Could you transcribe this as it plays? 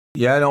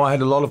Yeah, no, we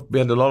had a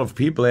lot of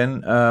people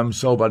in,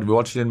 but we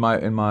watched it in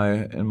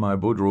my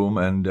boot room,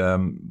 and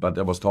but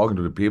I was talking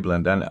to the people,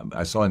 and then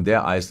I saw in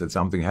their eyes that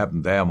something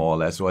happened there more or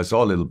less. So I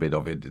saw a little bit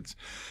of it.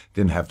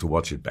 Didn't have to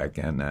watch it back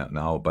and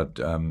now, but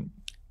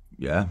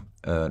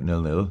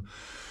 0-0,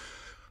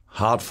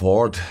 hard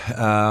fought.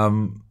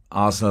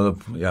 Arsenal,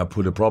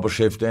 put a proper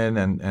shift in,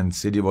 and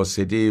City was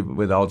City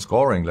without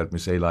scoring. Let me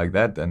say like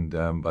that. And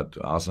but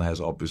Arsenal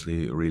has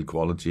obviously real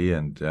quality,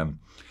 and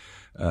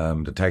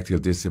the tactical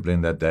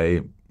discipline that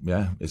day,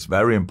 is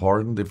very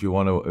important if you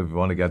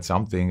want to get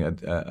something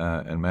at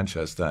in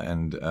Manchester.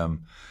 And I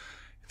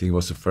think it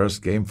was the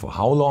first game for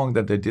how long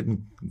that they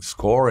didn't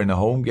score in a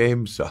home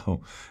game.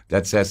 So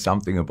that says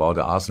something about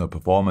the Arsenal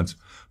performance.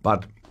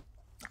 But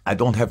I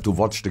don't have to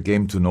watch the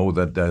game to know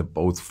that they're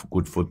both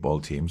good football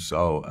teams.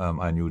 So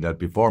I knew that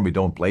before. We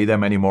don't play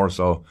them anymore,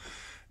 so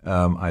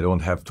I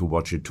don't have to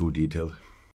watch it too detailed.